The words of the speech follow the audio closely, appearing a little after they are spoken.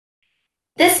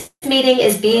This meeting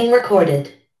is being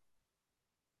recorded.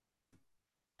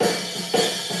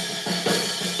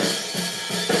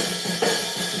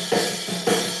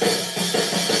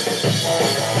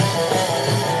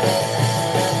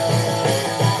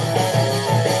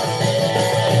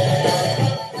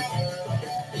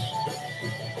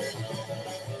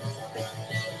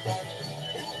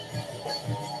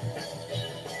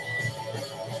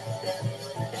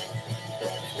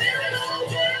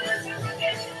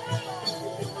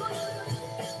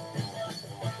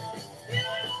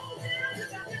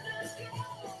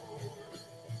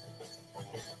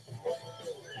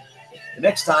 The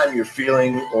next time you're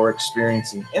feeling or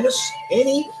experiencing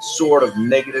any sort of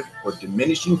negative or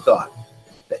diminishing thought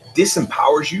that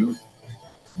disempowers you,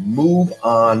 move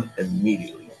on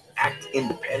immediately. Act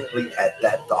independently at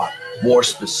that thought. More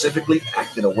specifically,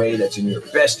 act in a way that's in your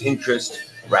best interest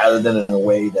rather than in a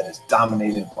way that is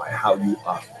dominated by how you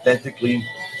authentically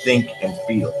think and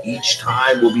feel. Each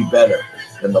time will be better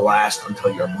than the last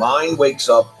until your mind wakes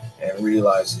up and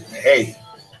realizes, hey,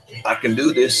 I can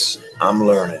do this. I'm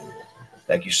learning.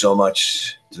 Thank you so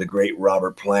much to the great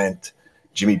Robert Plant,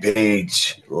 Jimmy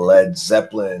Page, Led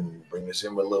Zeppelin. Bring us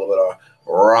in with a little bit of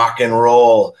rock and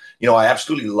roll. You know, I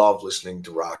absolutely love listening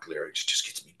to rock lyrics. It just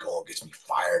gets me going, gets me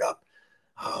fired up.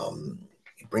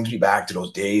 It brings me back to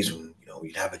those days when,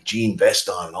 you'd have a jean vest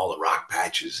on and all the rock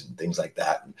patches and things like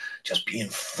that, and just being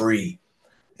free.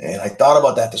 And I thought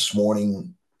about that this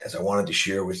morning as I wanted to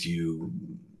share with you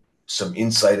some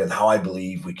insight on how I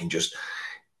believe we can just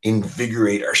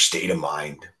invigorate our state of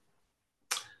mind.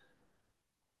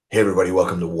 Hey, everybody,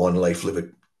 welcome to One Life Live It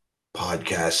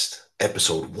podcast,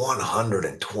 episode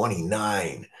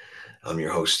 129. I'm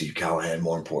your host, Steve Callahan.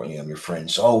 More importantly, I'm your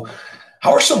friend. So,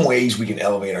 how are some ways we can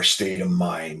elevate our state of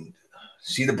mind?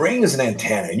 See, the brain is an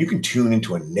antenna, and you can tune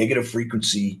into a negative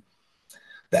frequency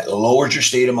that lowers your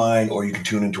state of mind, or you can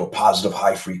tune into a positive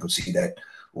high frequency that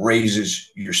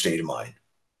raises your state of mind.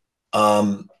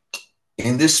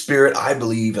 In this spirit, I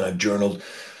believe, and I've journaled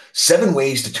 7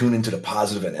 ways to tune into the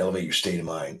positive and elevate your state of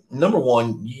mind. Number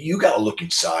 1, you got to look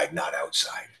inside, not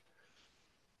outside.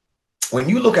 When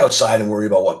you look outside and worry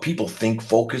about what people think,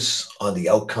 focus on the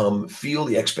outcome, feel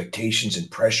the expectations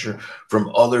and pressure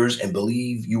from others, and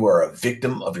believe you are a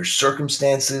victim of your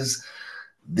circumstances,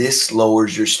 this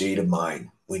lowers your state of mind.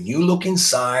 When you look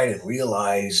inside and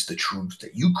realize the truth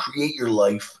that you create your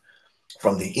life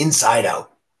from the inside out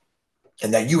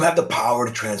and that you have the power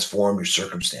to transform your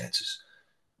circumstances,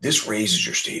 this raises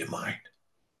your state of mind.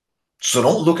 So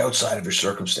don't look outside of your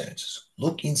circumstances.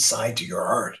 Look inside to your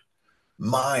heart,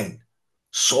 mind,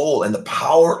 soul, and the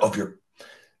power of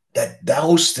that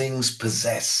those things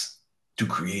possess to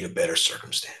create a better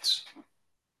circumstance.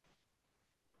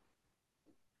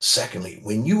 Secondly,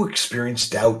 when you experience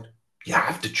doubt, you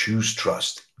have to choose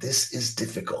trust. This is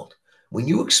difficult. When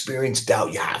you experience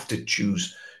doubt, you have to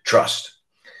choose trust.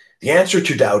 The answer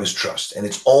to doubt is trust, and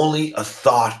it's only a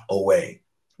thought away.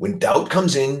 When doubt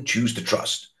comes in, choose to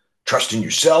trust. Trust in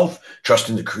yourself, trust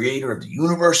in the creator of the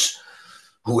universe,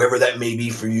 whoever that may be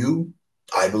for you.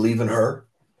 I believe in her.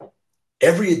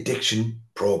 Every addiction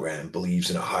program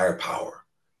believes in a higher power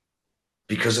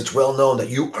because it's well known that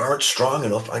you aren't strong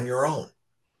enough on your own.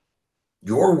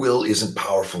 Your will isn't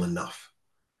powerful enough.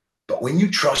 But when you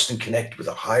trust and connect with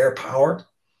a higher power,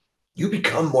 you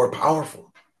become more powerful.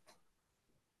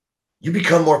 You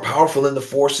become more powerful than the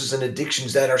forces and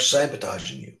addictions that are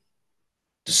sabotaging you.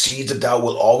 The seeds of doubt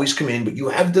will always come in, but you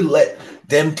have to let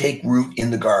them take root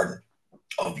in the garden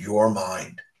of your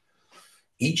mind.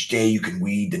 Each day you can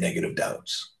weed the negative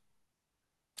doubts,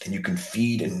 and you can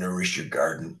feed and nourish your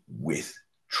garden with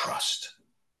trust.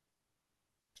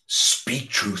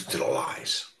 Speak truth to the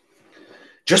lies.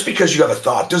 Just because you have a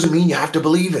thought doesn't mean you have to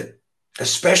believe it,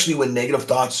 especially when negative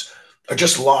thoughts are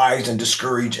just lies and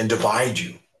discourage and divide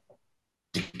you.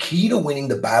 The key to winning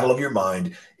the battle of your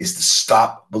mind is to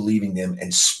stop believing them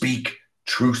and speak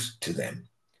truth to them.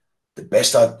 The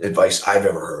best advice I've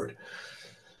ever heard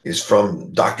is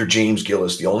from Dr. James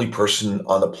Gillis, the only person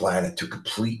on the planet to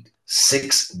complete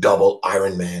 6 double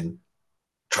Ironman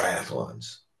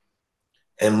triathlons.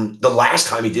 And the last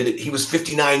time he did it, he was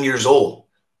 59 years old.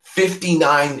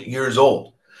 59 years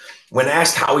old. When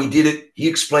asked how he did it, he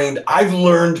explained, I've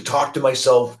learned to talk to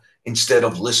myself instead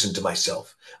of listen to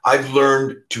myself. I've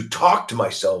learned to talk to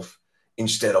myself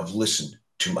instead of listen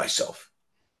to myself.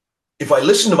 If I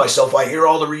listen to myself, I hear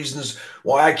all the reasons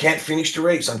why I can't finish the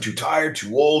race. I'm too tired,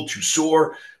 too old, too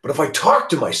sore. But if I talk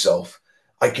to myself,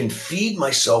 I can feed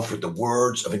myself with the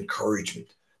words of encouragement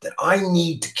that I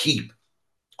need to keep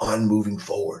on moving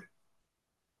forward.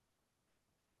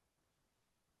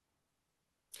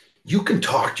 You can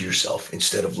talk to yourself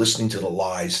instead of listening to the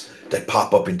lies that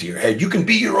pop up into your head. You can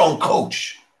be your own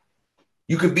coach.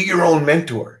 You can be your own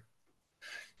mentor.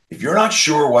 If you're not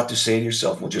sure what to say to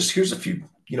yourself, well, just here's a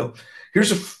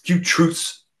few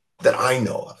truths that I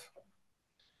know of.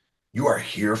 You are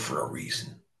here for a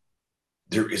reason.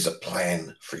 There is a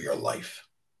plan for your life.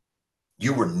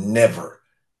 You were never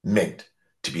meant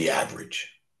to be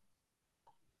average.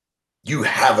 You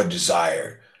have a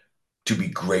desire to be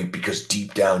great because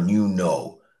deep down you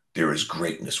know there is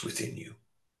greatness within you.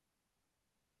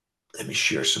 Let me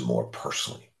share some more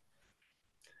personally.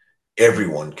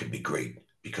 Everyone can be great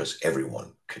because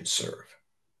everyone can serve.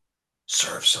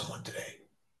 Serve someone today.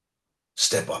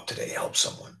 Step up today, help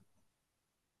someone.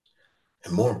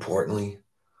 And more importantly,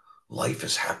 life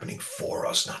is happening for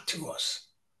us, not to us.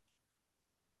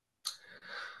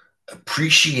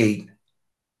 Appreciate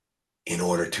in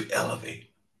order to elevate.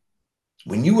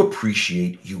 When you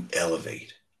appreciate, you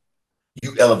elevate.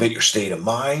 You elevate your state of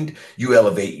mind, you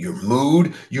elevate your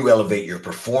mood, you elevate your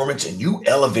performance, and you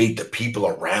elevate the people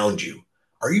around you.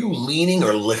 Are you leaning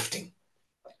or lifting?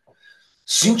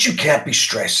 Since you can't be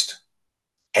stressed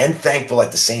and thankful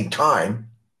at the same time,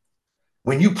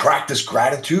 when you practice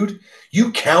gratitude,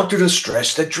 you counter the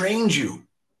stress that drains you.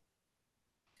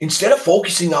 Instead of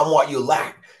focusing on what you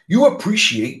lack, you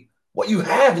appreciate what you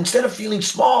have. Instead of feeling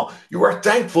small, you are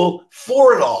thankful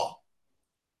for it all.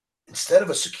 Instead of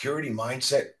a security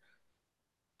mindset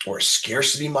or a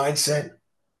scarcity mindset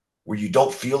where you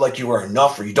don't feel like you are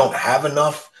enough or you don't have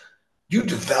enough, you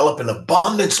develop an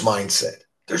abundance mindset.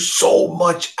 There's so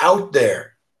much out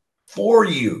there for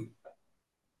you.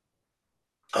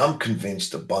 I'm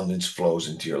convinced abundance flows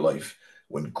into your life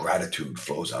when gratitude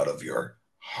flows out of your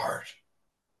heart.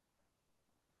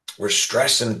 Where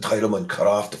stress and entitlement cut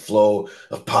off the flow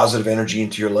of positive energy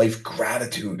into your life,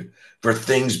 gratitude for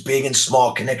things big and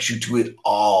small connects you to it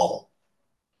all.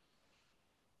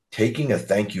 Taking a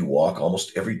thank you walk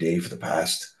almost every day for the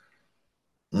past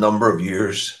number of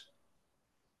years,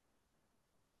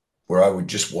 where I would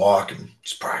just walk and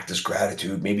just practice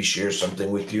gratitude, maybe share something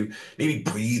with you, maybe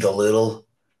breathe a little,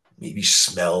 maybe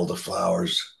smell the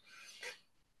flowers.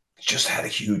 It just had a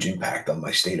huge impact on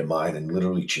my state of mind and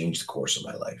literally changed the course of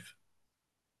my life.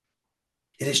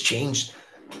 It has changed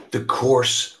the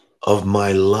course of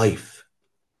my life.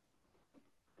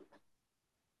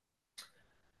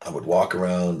 I would walk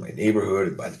around my neighborhood,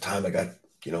 and by the time I got,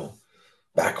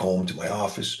 back home to my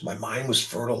office, my mind was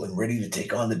fertile and ready to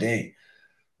take on the day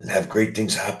and have great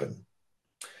things happen.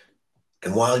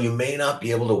 And while you may not be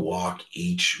able to walk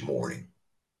each morning,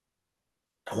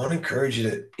 I want to encourage you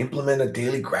to implement a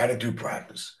daily gratitude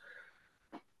practice.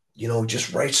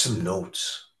 Just write some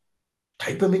notes,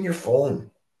 type them in your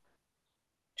phone,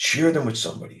 share them with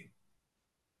somebody.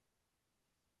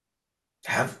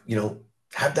 Have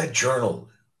that journal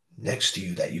next to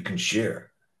you that you can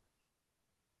share.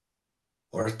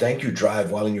 Or a thank you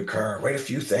drive while in your car. Write a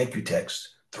few thank you texts.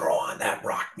 Throw on that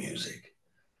rock music.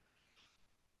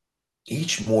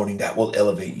 Each morning that will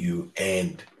elevate you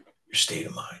and your state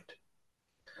of mind.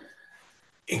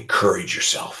 Encourage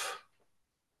yourself.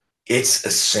 It's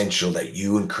essential that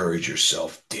you encourage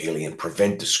yourself daily and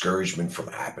prevent discouragement from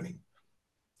happening.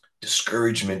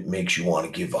 Discouragement makes you want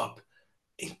to give up.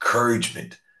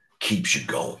 Encouragement keeps you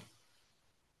going.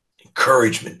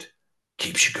 Encouragement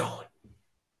keeps you going.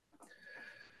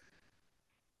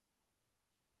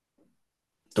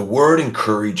 The word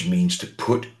encourage means to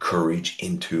put courage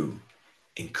into.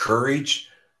 Encourage,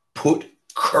 put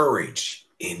courage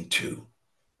into.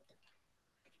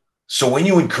 So when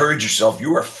you encourage yourself,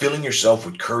 you are filling yourself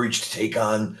with courage to take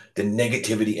on the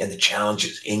negativity and the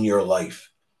challenges in your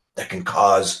life that can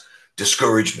cause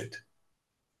discouragement.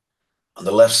 On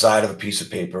the left side of a piece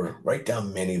of paper, write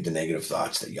down many of the negative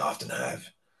thoughts that you often have.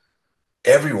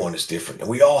 Everyone is different, and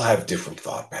we all have different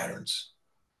thought patterns.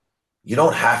 You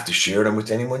don't have to share them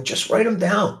with anyone. Just write them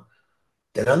down.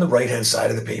 Then on the right-hand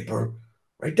side of the paper,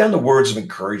 write down the words of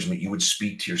encouragement you would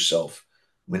speak to yourself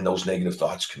when those negative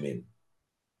thoughts come in.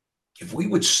 If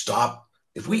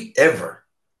we ever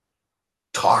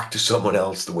talk to someone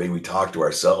else the way we talk to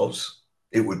ourselves,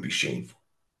 it would be shameful.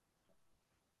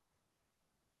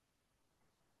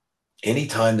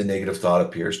 Anytime the negative thought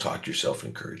appears, talk to yourself and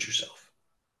encourage yourself.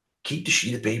 Keep the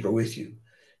sheet of paper with you.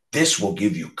 This will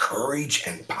give you courage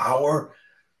and power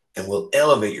and will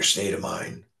elevate your state of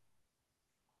mind.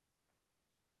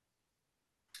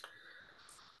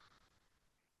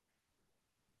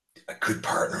 A good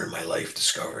partner in my life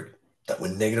discovered that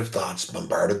when negative thoughts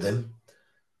bombarded them,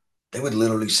 they would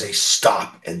literally say,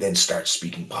 stop, and then start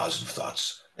speaking positive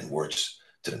thoughts and words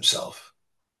to themselves.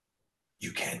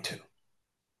 You can too.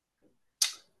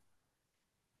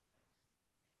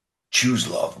 Choose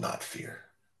love, not fear.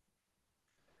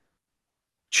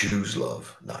 Choose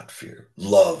love, not fear.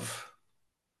 Love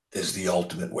is the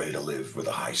ultimate way to live with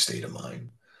a high state of mind.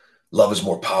 Love is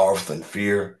more powerful than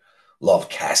fear. Love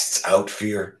casts out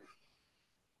fear.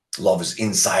 Love is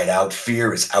inside out.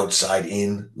 Fear is outside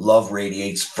in. Love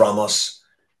radiates from us.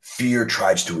 Fear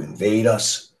tries to invade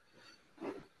us.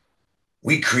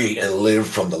 We create and live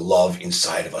from the love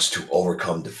inside of us to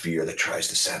overcome the fear that tries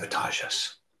to sabotage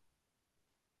us.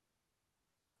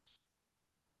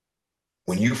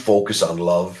 When you focus on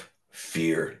love,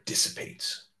 fear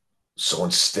dissipates. So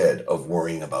instead of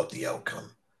worrying about the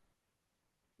outcome,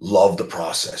 love the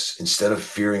process. Instead of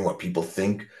fearing what people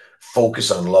think,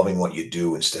 focus on loving what you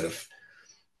do instead of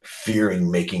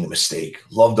fearing making a mistake.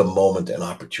 Love the moment and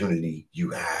opportunity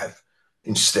you have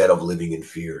instead of living in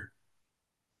fear.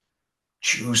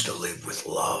 Choose to live with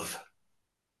love.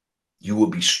 You will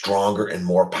be stronger and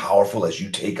more powerful as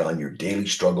you take on your daily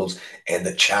struggles and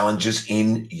the challenges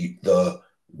in the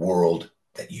world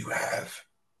that you have.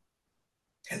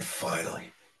 And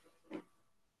finally,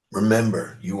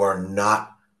 remember, you are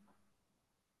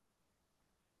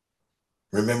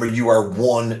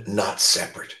one, not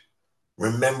separate.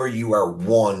 Remember, you are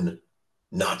one,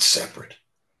 not separate.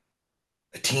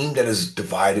 A team that is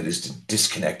divided is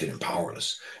disconnected and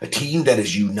powerless. A team that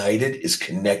is united is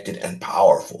connected and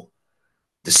powerful.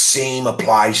 The same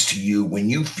applies to you. When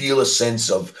you feel a sense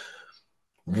of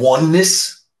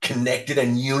oneness, connected,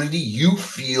 and unity, you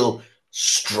feel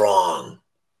strong.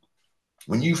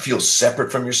 When you feel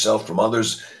separate from yourself, from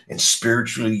others, and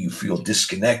spiritually you feel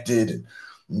disconnected and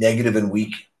negative and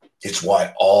weak, it's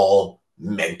why all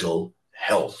mental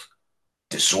health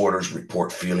disorders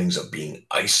report feelings of being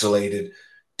isolated,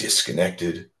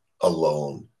 disconnected,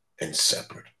 alone, and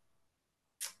separate.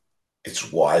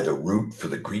 It's why the root for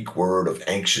the Greek word of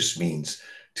anxious means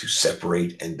to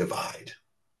separate and divide.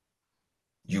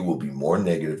 You will be more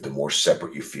negative the more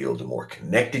separate you feel, the more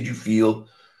connected you feel,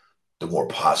 the more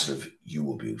positive you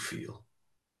will feel.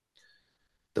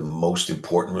 The most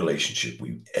important relationship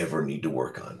we ever need to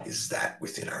work on is that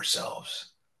within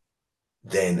ourselves.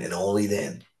 Then and only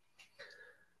then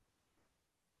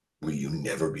will you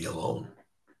never be alone.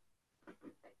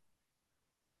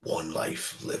 One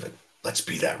life, live it. Let's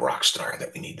be that rock star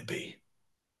that we need to be.